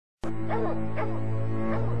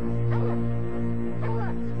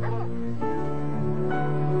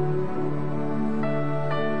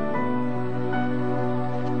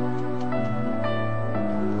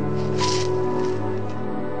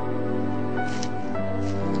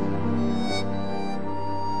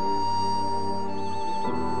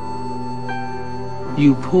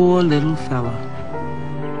You poor little fella.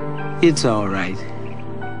 It's all right.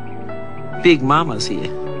 Big Mama's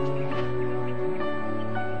here.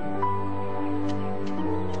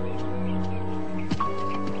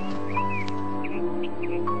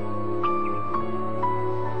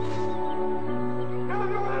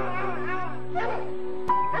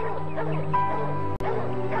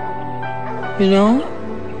 You know,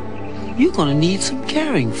 you're gonna need some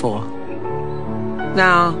caring for.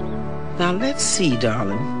 Now, let's see,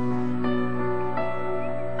 darling.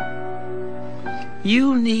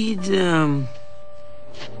 You need,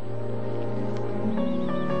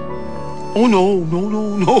 Oh, no.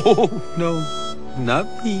 Not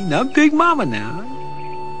me, not Big Mama now.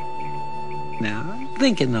 Now, I'm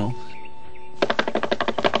thinking, though.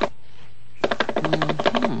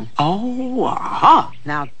 Oh, aha.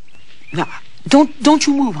 Now, don't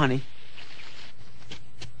you move, honey.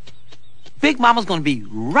 Big Mama's gonna be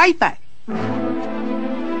right back.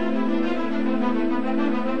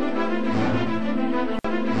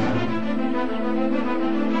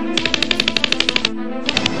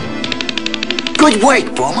 Good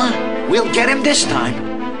work, Boomer. We'll get him this time.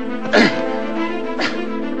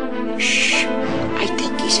 Shh. I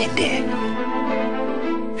think he's in there.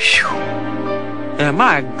 Phew. Am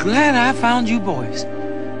I glad I found you boys.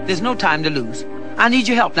 There's no time to lose. I need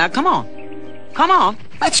your help now. Come on. Come on.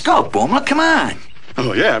 Let's go, Boomer. Come on.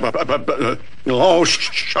 Oh, yeah, but oh,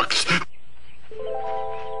 shucks.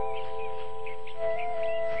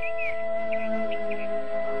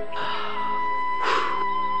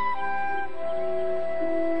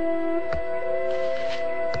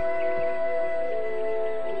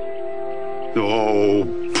 Oh,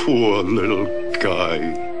 poor little guy.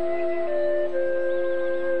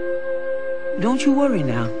 Don't you worry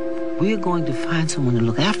now. We're going to find someone to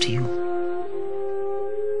look after you.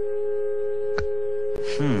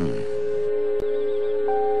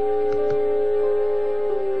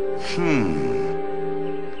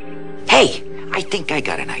 Hey, I think I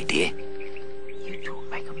got an idea. You don't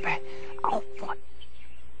make them bad. Oh, boy.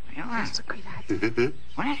 That's a great idea.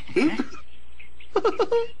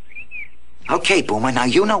 Okay, Boomer, now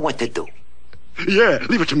you know what to do. Yeah,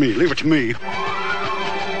 leave it to me, leave it to me.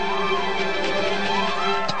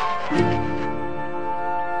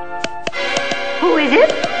 Who is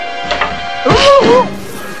it? Ooh!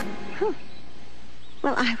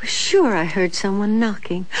 Well, I was sure I heard someone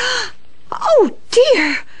knocking. Oh,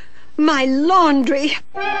 dear! My laundry.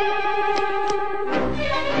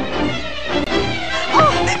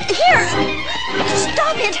 Oh, here!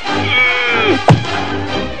 Stop it!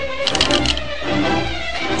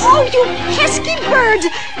 Oh, you pesky bird!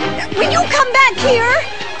 Will you come back here?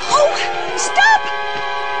 Oh, stop!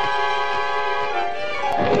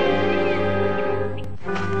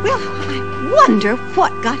 Well, I wonder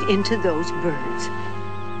what got into those birds.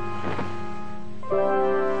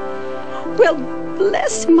 Well,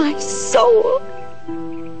 bless my soul.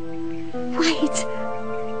 Wait.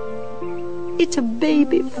 It's a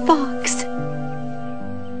baby fox.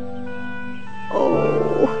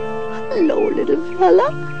 Oh, hello, little fella.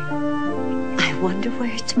 I wonder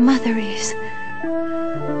where its mother is.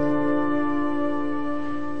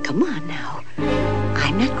 Come on now.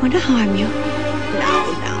 I'm not going to harm you.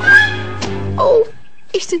 No. Oh,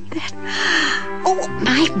 isn't that... Oh,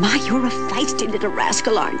 my, you're a feisty little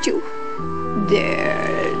rascal, aren't you?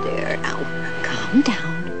 There, now, calm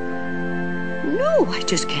down. No, I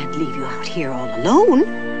just can't leave you out here all alone.